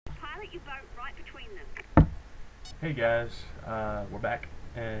pilot your boat right between them. Hey guys, we're back,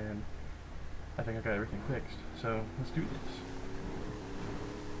 and I think I got everything fixed, so let's do this.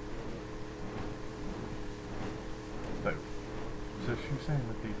 So she was saying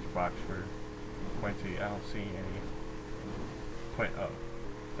that these rocks were pointy. I don't see any point. Oh,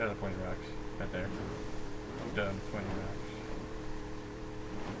 there are the pointy rocks right there. Dumb pointy rocks.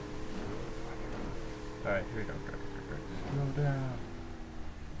 Alright, here we go. Scroll down.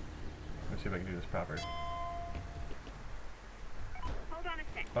 Let's see if I can do this proper. Hold on a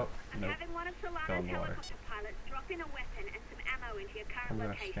sec. Oh, I'm nope. having one of Solana's Fell in the water. helicopter pilots drop in a weapon and some ammo into your current I'm gonna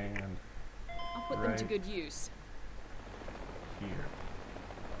location. stand I'll put right them to good use. here.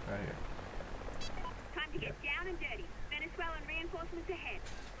 Right here. Time to get down and dirty. Venezuelan reinforcements ahead.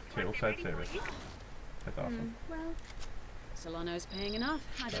 Looks like Tableside they're ready service. for you. That's awesome. Well, Solano's paying enough.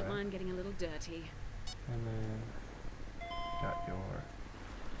 I don't Alright. mind getting a little dirty. And then got your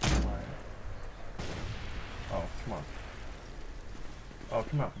wire. Oh, come on. Oh,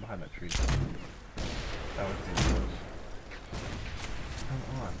 come out from behind that tree. That was too close. Come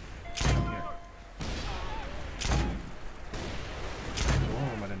on. Come here. The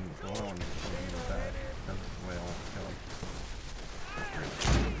one I didn't. The one didn't die. That's the way I want to kill him. That's great.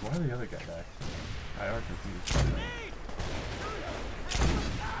 Why did the other guy die? I are confused.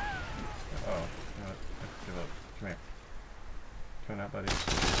 Oh, you know what? Let's give up. Come here. Come on out, buddy.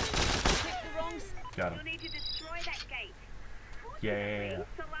 Pick the wrong Got You'll him. need to destroy that gate. Yeah.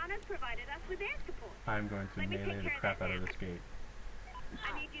 Solana's provided us with air support. I'm going to Let me melee take the care of crap that out of now. this gate.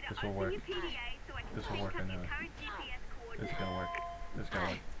 I need you to This will open work. your PDA so I can This will sync work, I up know your it. current GPS This is coordinates. gonna work. This is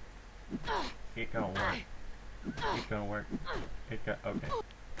gonna work. It gonna work. It gonna work. It got okay.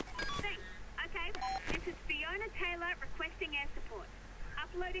 Thanks. Okay, this is Fiona Taylor requesting air support.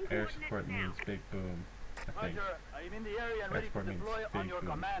 Uploading Air coordinates support now. means big boom. I think. Roger, I'm in the area and Air ready to support means deploy on big your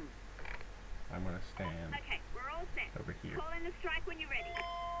boom. command. I'm gonna stand Okay, we're all set. over here. Call in the strike when you're ready.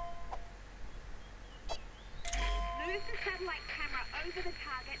 Move the satellite camera over the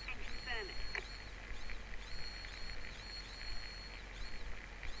target and confirm it.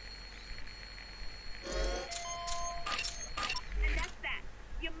 And that's that.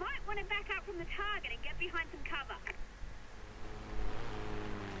 You might want to back up from the target and get behind some cover.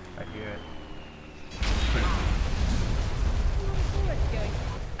 I hear it. going.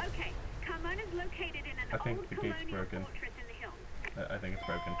 Okay, Carmona's located in an I think old the gate's colonial broken. fortress in the hills. I think it's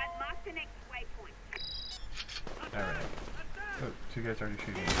broken. I've marked the next waypoint. Alright. Oh, two guys already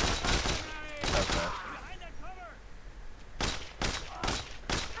shooting. That was fast.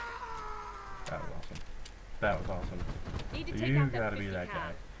 That was awesome. That was awesome. Need to take You out that gotta be 50 that cal.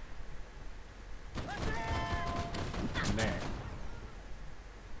 guy. Man.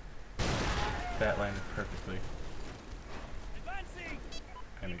 That landed perfectly.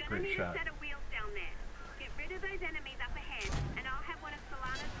 And You're a gonna great need shot. a set of wheels down there. Get rid of those enemies up ahead, and I'll have one of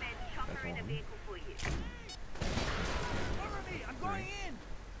Solana's men chopper That's in a awesome. vehicle for you. Cover me! I'm going in!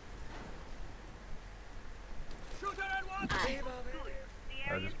 Shoot her at once! Good. The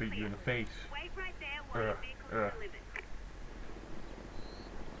I'll area's just beat you clear. in the face. Wait right there while the vehicle's delivered.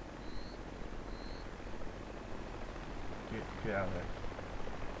 Get out of there.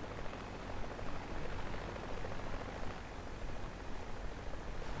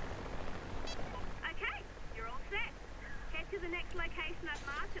 Okay, you're all set. Head to the next location I've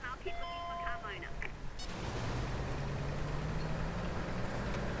marked, and I'll keep looking for Carmona.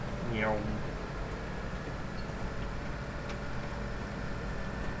 Meow.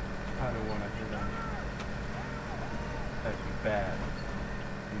 I don't want to hit him. That'd be bad.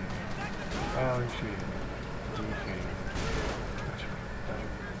 Oh, he's shooting me. He's shooting me.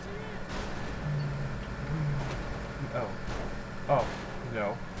 Oh. Oh.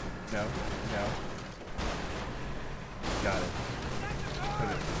 No. No. No. Got it. Put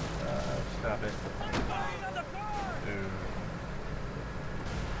it. Stop it. Ooh.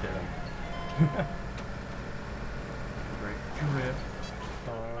 Get him. Great drift.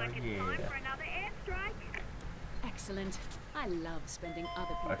 Oh, Like it's time yeah. for another airstrike. Excellent. I love spending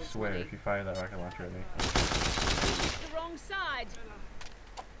other I people's swear, money. if you fire that rocket launcher at me. The wrong side.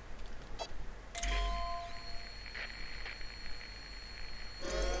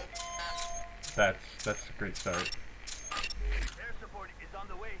 That's a great start. Air support is on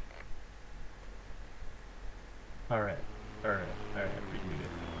the way. Alright. Alright. Alright, read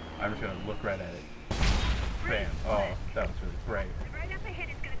it. I'm just gonna look right at it. Bam. Oh, that was really great. The road up ahead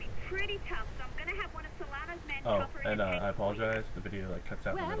is going to be pretty tough, so I'm going to have one of Solana's men Oh, chopper in and a vehicle. I apologize. The video like cuts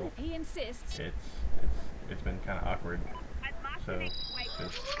out in the Well, middle. if he insists. It's been kind of awkward. I've marked So the next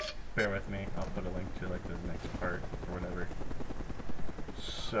waypoint. just bear with me. I'll put a link to like the next part or whatever.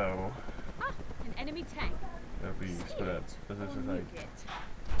 So Ah, an enemy tank. it'll be split up. So this is like, It.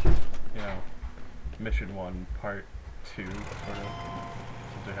 you know, mission 1, part 2, sort of.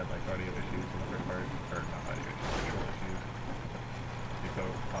 Since we had like audio issues in the first part, or not audio issues, control issues.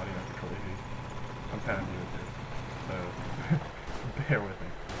 Because audio and control issues. I'm kind of new at this, so bear with me.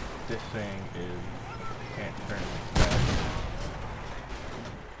 This thing is can't turn like that.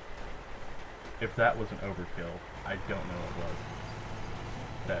 If that was an overkill, I don't know what was.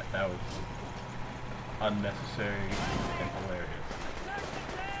 That was unnecessary and hilarious.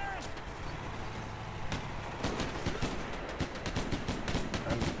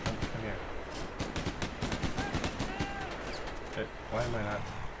 Come here. Why am I not?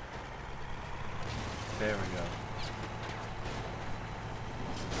 There we go.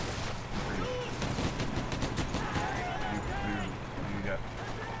 You got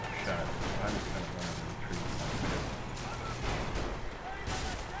shot. I'm just gonna run into the tree.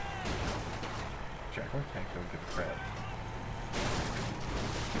 Jaguar tank don't give a crap.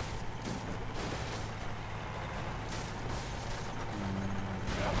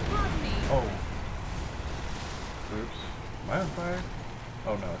 Pardon me. Oh. Oops. Am I on fire?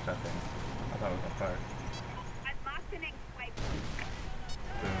 Oh no, it's that thing. I thought it was on fire. I've marked the next waypoint.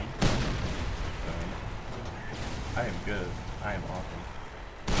 Boom. Boom. I am good. I am awesome.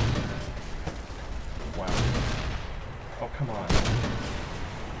 Wow. Oh, come on. Boom.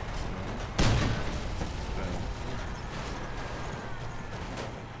 Boom.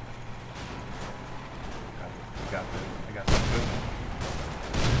 I got this. I got this. Boom.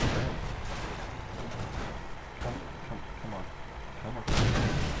 Boom. Come on. Come on.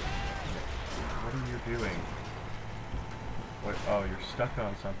 What are you doing? What? Oh, you're stuck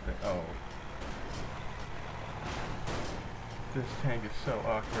on something. Oh. This tank is so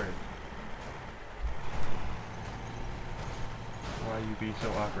awkward. Why you be so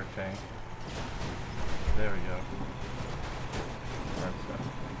awkward, tank? There we go. Hard stuff.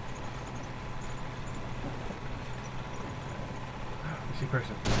 You see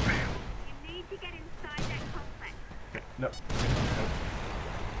person. You need to get inside that complex. Okay, no. Nope.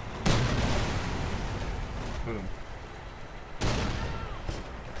 Boom.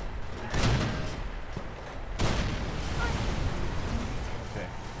 Okay,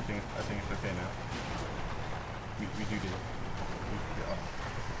 I think it's okay now. We do this. Oh.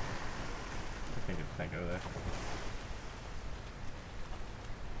 I think it's tank over there.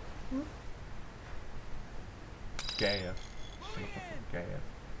 Gas. Gas.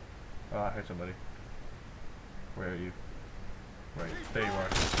 Oh, I heard somebody. Where are you? Right, there you are.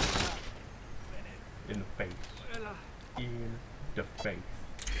 In the face. In the face.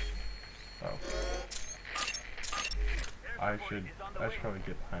 Oh. I should probably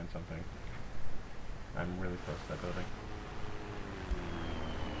get behind something. I'm really close to that building.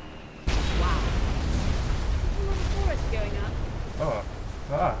 Wow. A lot of forest going up. Oh.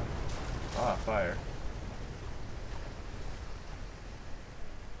 Ah, fire.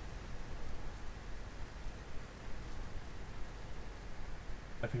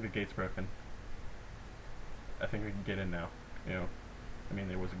 I think the gate's broken. I think we can get in now. You know, I mean,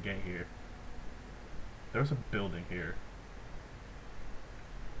 there was a gate here. There was a building here.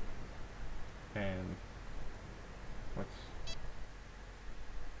 And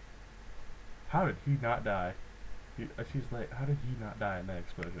how did he not die? She's like, how did he not die in that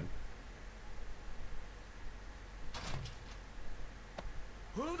explosion?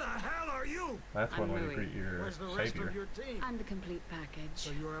 Who the hell are you? That's one I'm way to Louis. greet your Where's the rest savior. of your team? I'm the complete package.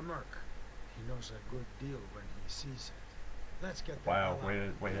 So you're a merc. He knows a good deal when he sees it. Let's get the Wow, hell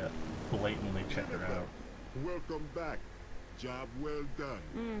out. way to blatantly check her out. Welcome back. Job well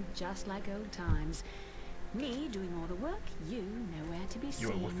done. Just like old times. Me doing all the work, you nowhere to be You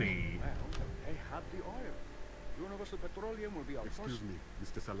seen. will see. Well, I have the oil. Universal Petroleum will be our Excuse first. me,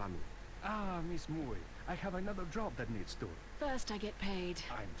 Mr. Salami. Ah, Miss Mui, I have another job that needs doing. First I get paid.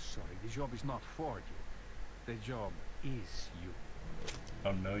 I'm sorry, the job is not for you. The job is you.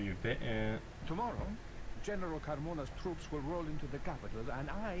 Oh no, you didn't. Tomorrow, General Carmona's troops will roll into the capital, and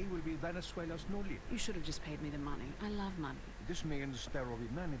I will be Venezuela's new leader. You should have just paid me the money. I love money. This means there will be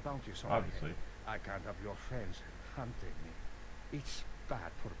many bounties on my head. Obviously. I can't have your friends hunting me. It's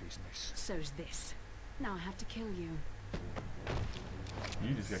bad for business. So's this. Now I have to kill you.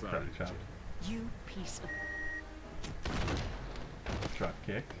 You just got karate chopped. You piece of... Drop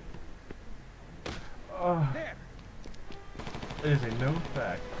kick. Oh, There! it is a known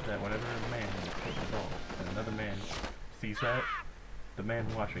fact that whenever a man is put in the ball and another man sees that, the man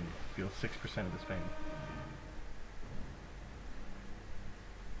watching feels 6% of this pain.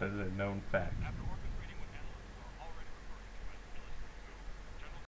 That is a known fact. After work